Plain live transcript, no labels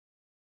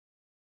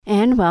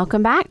And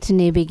welcome back to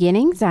New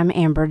Beginnings. I'm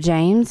Amber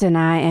James, and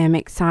I am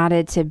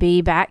excited to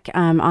be back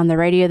on the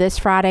radio this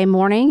Friday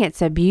morning.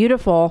 It's a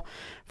beautiful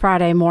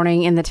Friday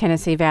morning in the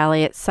Tennessee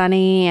Valley. It's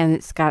sunny, and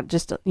it's got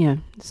just,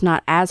 it's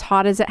not as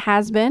hot as it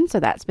has been, so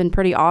that's been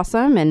pretty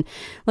awesome, and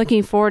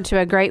looking forward to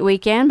a great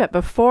weekend. But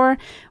before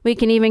we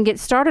can even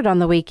get started on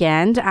the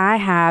weekend, I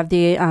have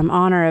the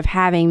honor of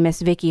having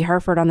Miss Vicki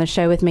Hereford on the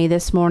show with me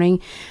this morning.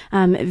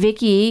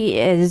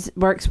 Vicki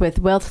works with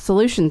Wealth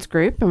Solutions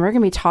Group, and we're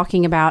going to be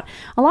talking about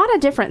a lot of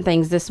different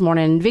things this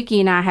morning. Vicki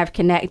and I have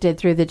connected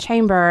through the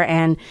chamber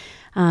and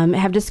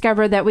have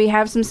discovered that we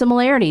have some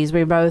similarities.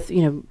 We both,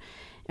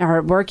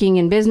 are working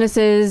in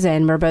businesses,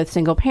 and we're both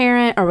single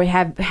parent, or we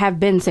have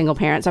been single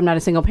parents. I'm not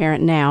a single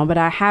parent now, but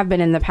I have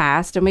been in the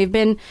past, and we've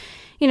been,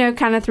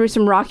 kind of through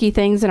some rocky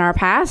things in our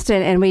past,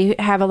 and we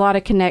have a lot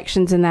of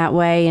connections in that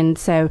way. And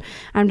so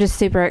I'm just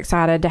super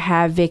excited to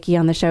have Vicki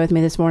on the show with me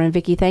this morning.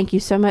 Vicki, thank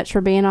you so much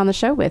for being on the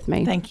show with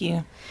me. Thank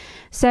you.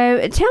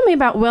 So tell me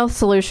about Wealth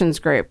Solutions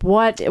Group.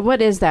 What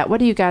is that? What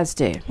do you guys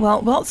do?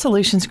 Well, Wealth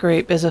Solutions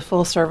Group is a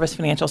full-service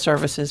financial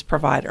services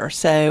provider.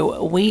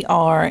 So we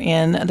are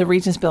in the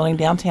Regents Building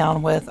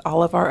downtown with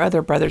all of our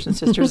other brothers and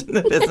sisters in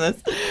the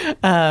business.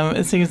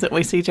 It seems that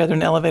we see each other in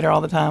the elevator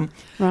all the time.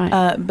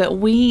 Right. But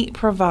we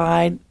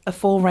provide a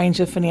full range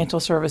of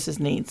financial services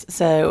needs.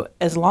 So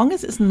as long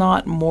as it's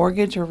not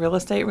mortgage or real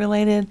estate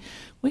related,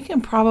 we can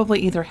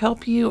probably either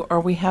help you, or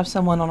we have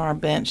someone on our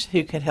bench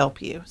who could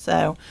help you.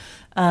 So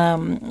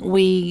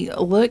we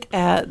look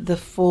at the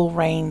full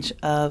range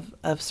of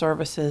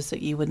services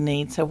that you would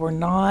need. So we're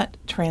not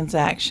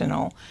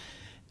transactional.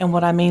 And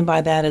what I mean by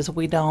that is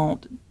we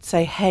don't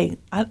say, hey,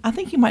 I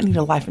think you might need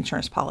a life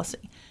insurance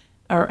policy.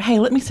 Or, hey,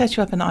 let me set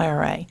you up an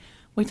IRA.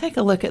 We take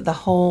a look at the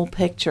whole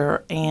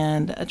picture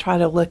and try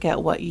to look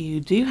at what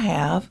you do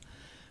have,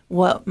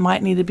 what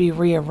might need to be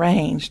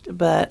rearranged.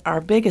 But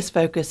our biggest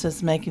focus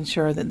is making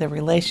sure that the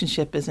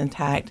relationship is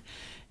intact.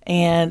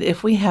 And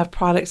if we have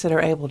products that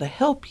are able to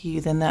help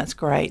you, then that's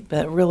great.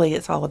 But really,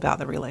 it's all about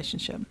the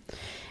relationship.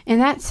 And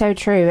that's so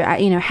true.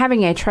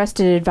 Having a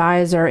trusted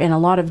advisor in a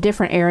lot of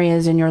different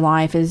areas in your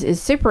life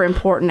is super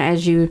important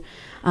as you,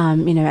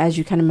 as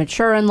you kind of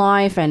mature in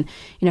life, and,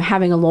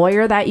 having a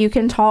lawyer that you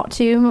can talk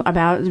to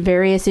about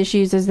various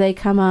issues as they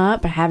come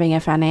up, having a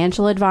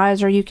financial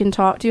advisor you can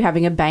talk to,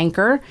 having a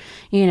banker,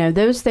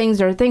 those things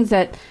are things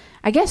that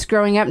I guess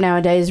growing up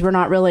nowadays, we're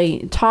not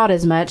really taught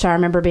as much. I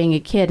remember being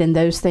a kid, and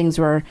those things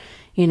were,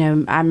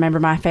 I remember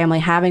my family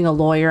having a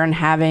lawyer and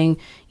having,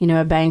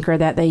 a banker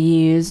that they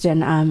used. And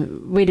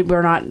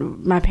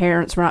my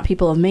parents were not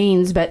people of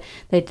means, but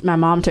my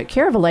mom took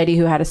care of a lady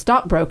who had a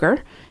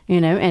stockbroker,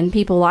 and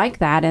people like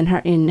that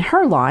in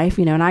her life,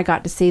 and I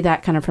got to see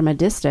that kind of from a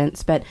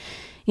distance. But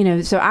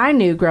so I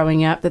knew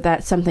growing up that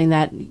that's something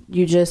that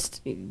you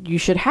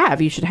should have.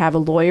 You should have a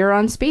lawyer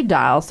on speed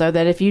dial, so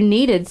that if you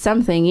needed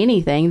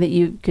anything, that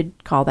you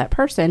could call that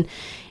person.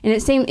 And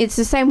it's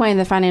the same way in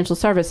the financial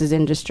services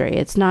industry.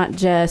 It's not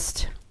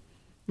just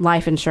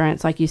life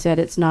insurance, like you said.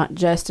 It's not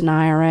just an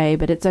IRA,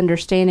 but it's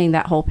understanding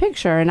that whole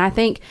picture. And I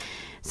think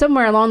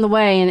somewhere along the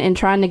way, in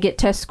trying to get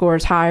test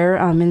scores higher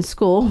in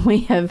school,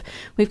 we've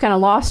kind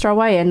of lost our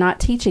way in not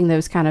teaching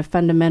those kind of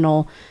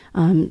fundamental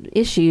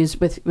issues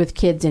with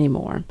kids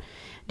anymore.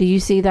 Do you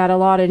see that a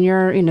lot in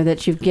your,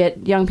 that you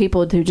get young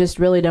people who just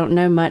really don't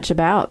know much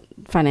about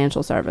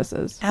financial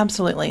services?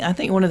 Absolutely. I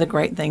think one of the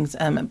great things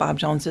at Bob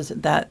Jones is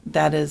that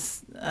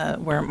is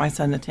where my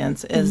son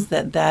attends, is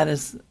that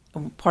is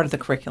part of the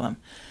curriculum.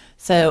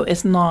 So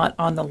it's not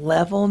on the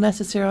level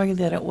necessarily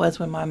that it was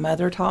when my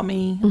mother taught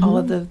me all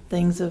of the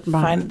things of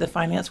the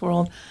finance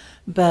world,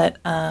 but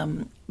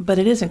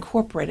it is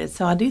incorporated.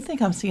 So I do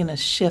think I'm seeing a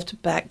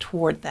shift back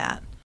toward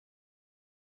that.